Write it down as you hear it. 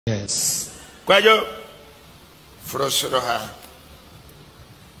Yes. Kwajo Frosroha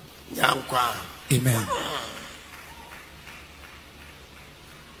Yankwa. Amen.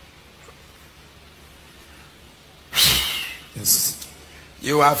 Yes.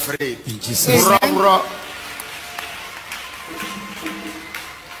 You are free. In Jesus' name.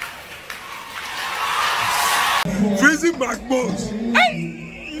 Freezing backbones.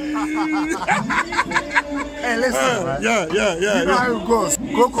 Hey, listen, man. Yeah. You know how it goes.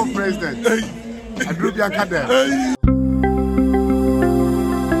 Go president. I grew Bianca there.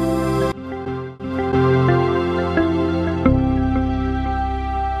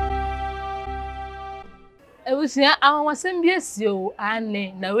 Ebusia awasem biesio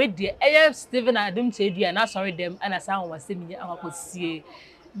ane na wedi Stephen Adom Kyei Duah na sorry dem ana sa awasem yi awakosie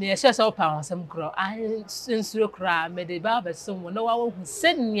me ehye se opa awasem kro nsuro kra me de ba besom no wa hu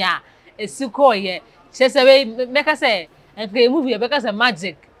senia esiko ye chese meka se nke movie beka se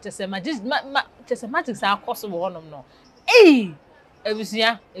magic chese magic sa akoso wo honom no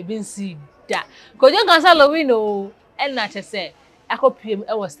ebusia ebinsi da kojo kansa LILWIN o na chese akopiem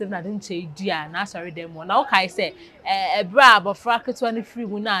e was Stephen Adom Kyei Duah na sorry dem na o kai say ebra abofra keto ni free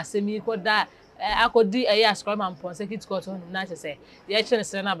mu na asemi ko da akodi ascroll man pon say kit court on na say ye chene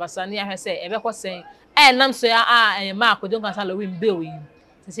se na basa na ya say ebe ko sen nam so ya ma akojo kansa LILWIN bill yi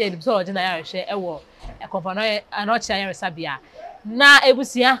say e so oje na ya hwe e wo company anocha ya resabia na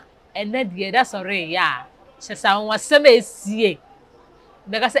ebusia ene de da sorry ya chesa won wasem esie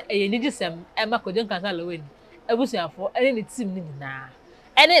beka say nigisem e ma akojo kansa LILWIN ebusuafo ene ne team ni na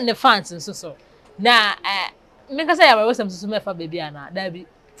ene ne fans nso so na menka say yawa wesam so mefa baby ana da bi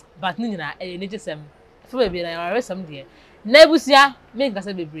but ni na ene jesem fa baby na yawa wesam de na ebusia menka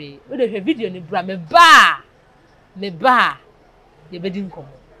say bebre we de hwe video ni bra me ba ye bedi nkomo.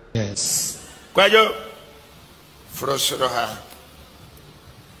 Yes. Kwajo Frosroha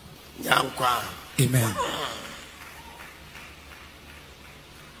Yankwa. Amen.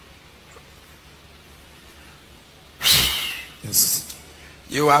 Yes.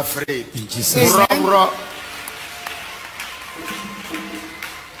 You are free. In Jesus' name.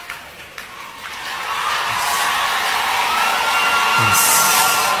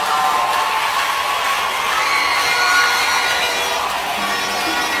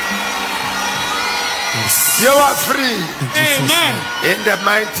 You are free. Amen. In the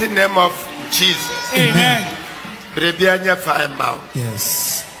mighty name of Jesus. Amen. Brebianya faima.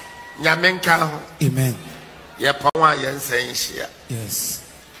 Yes. Nyamenka. Amen. Yepawa yensenhia. Yes.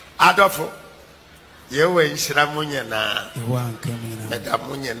 Adofo. Yewe nhira munye na. Yewa nkamina. Meda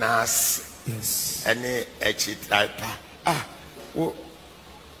munye na as. Yes. Ene echitrapa. Wo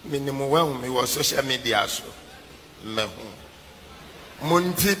minimu wa mi wo social media so. Mehu.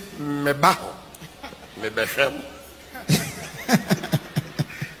 Munti meba ho. Mebehwem.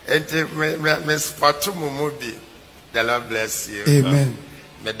 Ente me sport mumubi. The Lord bless you. Amen.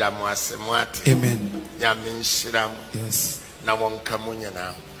 Madam Wasemwat. Amen. Yamin Shiram. Yes. Na wonka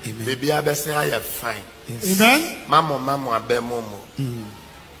munyana. Amen. Baby abese I am fine. Yes. Amen. Mama abemomo.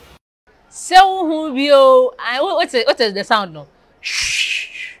 Se hu bio what is the sound no?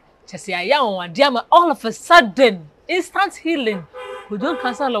 Shh. Just say ya on diama all of a sudden instant healing. We don't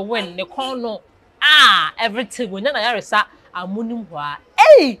cancel LILWIN ne kono. Everything we na yaresa amunim hwa.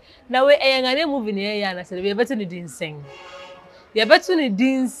 Na we eyangane movie ne ya na say we better ni din sing. You better ni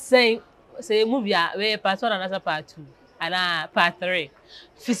din sing say movie we part 1 and part 2 and part 3.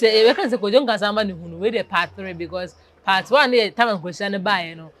 Fi say we can say kojo nkan samba ni hunu we dey part 3 because part 1 dey time question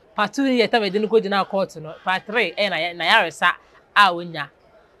buy no. Part 2 dey time dey no go na court no. Part 3 na yaresa wonya.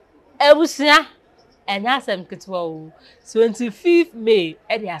 Ebusia enya sem ketwa o 25th May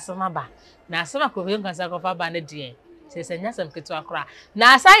dey asama ba. Na asama kojo nkan sa kofa ba ne de. Say enya sem ketwa kra.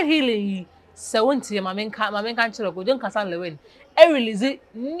 Na aside healing se wontie mamenka nchiro kojo nkan sa LILWIN release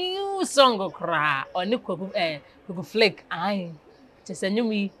new song kra oni kogu flake just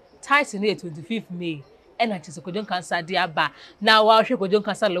nyumi title na 25th May na just kojo nkan sa dia ba na wa hwe kojo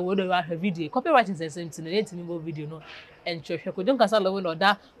nkan sa LILWIN wa hwe video copywriting sense no yetimi mo video no enhwe kojo nkan sa LILWIN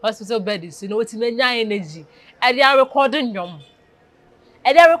oda hospital bed si no wetime nya energy e dia record nyum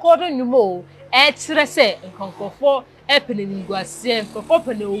o kire se nkonkofo peneniguase nkofo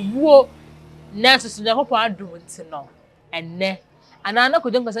penewuo na so nyakopo adum ntino enne anana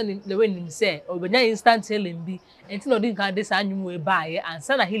kojo nkan sa LILWIN nim se obenya instant healing bi enti no din kan de sa anyum we baaye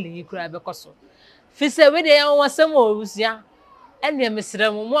ansa na healing yi kura be koso fi se we de yan wasem obusia enne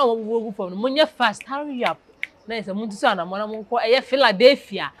mesrem mo a wo fom no nya fast hurry up na ese muntu so na mo na mo ko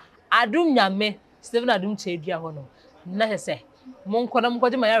Philadelphia adum nyame Stephen Adom Kyei Duah ho no na se mo nko na mo ko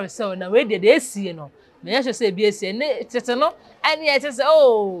je ma yare se na we de esie no me ya say bi esi ne tete no ani ya say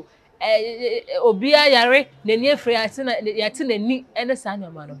oh obia yare na ni afre ate na yate na ni ene sa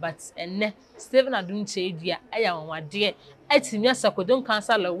nyoma no but enne Stephen Adom Kyei Dua aya wonwade atimi asakodon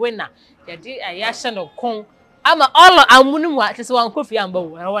cancer LILWIN ya di ayahye no kon ama all amunu mu ate se wan kofi amba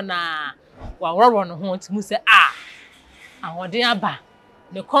wo na wa wororo no ho timu se ahoden aba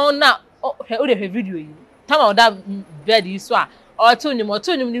ne kon na o de video yi tama o da bed yi so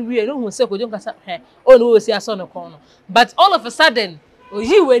otunyum ni wie no hu se kodon cancer o no osi aso no kon no but all of a sudden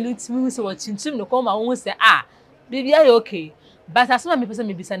oyi we no timu se wa chinchim no kon ma wo se bibia ya okay but asema me pese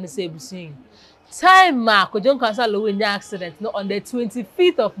me bisa ne se ebusin time ma kodon cancer LILWIN accident no on the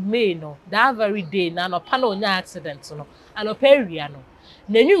 25th of May no that very day na no panel nya accident no and peria no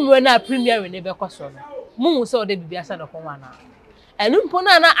na nwumwe na premier ne be kwaso no mu so de bibia sa no kon wana enu mpo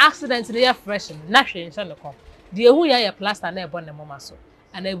na accident ne ya fresh na hwe nsa no kon de ehu ya plaster na ebo ne mama so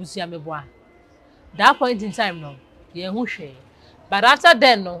ana ebusia meboa that point in time no ye hu hwe but after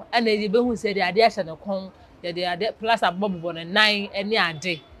then no ana ye be hu se de ade ahye no kon ye de ade plaster bobo no 9 ene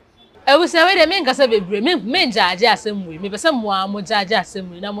ade ebusia we de me nkasa bebre me njaje asemwe me pese mo amojaje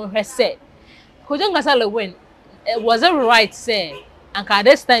asemwe na mo hwese kodon cancer LILWIN was it right say anka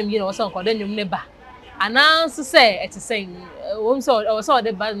this time you know so kodon nyum ne ba announce say it is saying so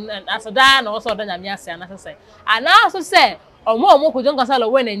the asada na so da nyame ase announce say announce say omo kodon cancer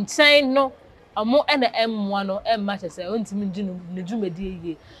LILWIN nchen no omo ene M1 no emma chese ontimi njinu ne dwumadi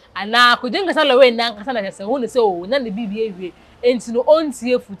eye ana kodon cancer LILWIN na nkasa na chese won say o na ne bibia ewie enti no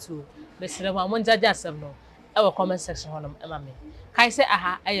ontie futu mesere ma monjaje asem no e wo comment section hono ema me kai say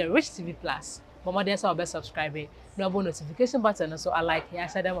Rich TV Plus but more than so be subscribe no abo notification button so I like ya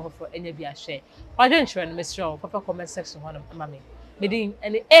share them for any bia share ojo nchire no mesere papa comment section hono ema me medin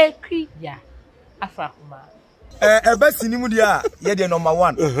ene ekwi ya afrakuma eba sinimu dia ye de number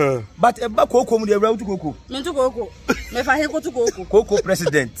 1 but eba koko mu dia bra utu koko mentu koko me fa he kotu koko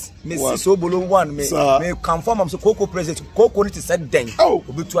president me so bolo 1 me confirm am so koko president koko ni said den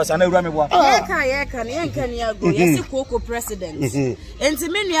obitu asa na ewura me bo ye ka ni ago ye si koko president enti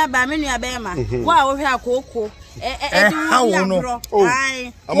me nua ba ma wa wo hwe akoko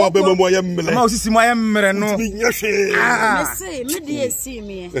ai ama be mo ya mmele ama osisi mo ya mmere no me say me de esi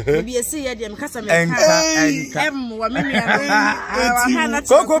me bi esi ye de me kasa me ka wa me nua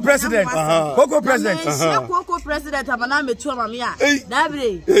koko president koko president koko president amana metu ama me a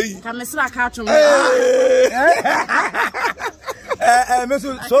dabre ka me sra ka atwo me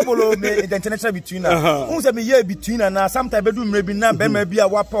so bolo me international between na say me year between na sometimes be do mre bi na be ma bi a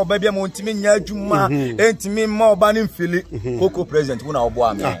wapa oba bi mo ntimi nya adwuma entimi ma oba ne mfili koko president wona obo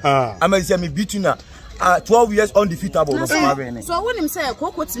am ama say me between na 12 years undefeatable no so when him say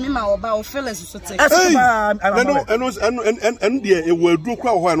koko timi ma oba o feelings so take and there e wa duro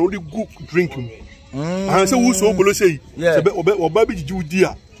kwa ho na o de good drink and say wo so bolo say oba bi jiji udi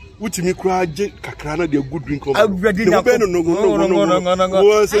a utimi kura je kakra na de good drink no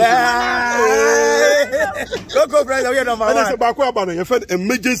Koko president we number 1 and say ba kwa aba na ye fe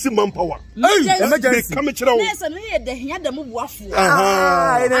emergency manpower emergency come kira wo yes no ye de hia da mu buafo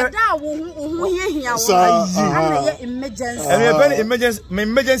ada wo hia wo ana ye emergency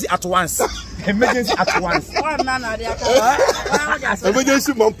emergency at once emergency at once na de aka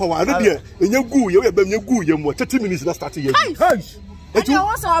emergency manpower no de enye gu ye we be enye gu ye mo 30 minutes na start ye Etu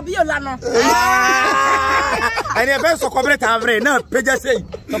what's our biolano? And a best of corporate avre, no, Peja say,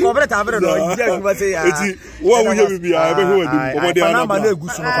 the corporate avre, no, you say, what will you be? I have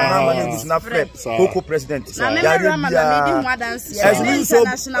Koko president. So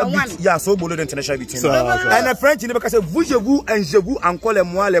below the international between. And a French in because vous and je vous encore les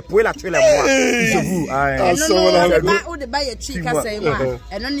mois, les poils actuels, je vous. I know the buy a chica say,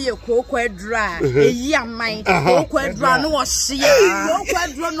 and only a cocoa dry, a young mind, cocoa dry, no, she. And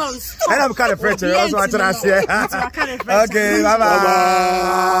I'm kind of French. Also, I okay, bye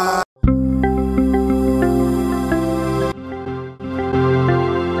bye.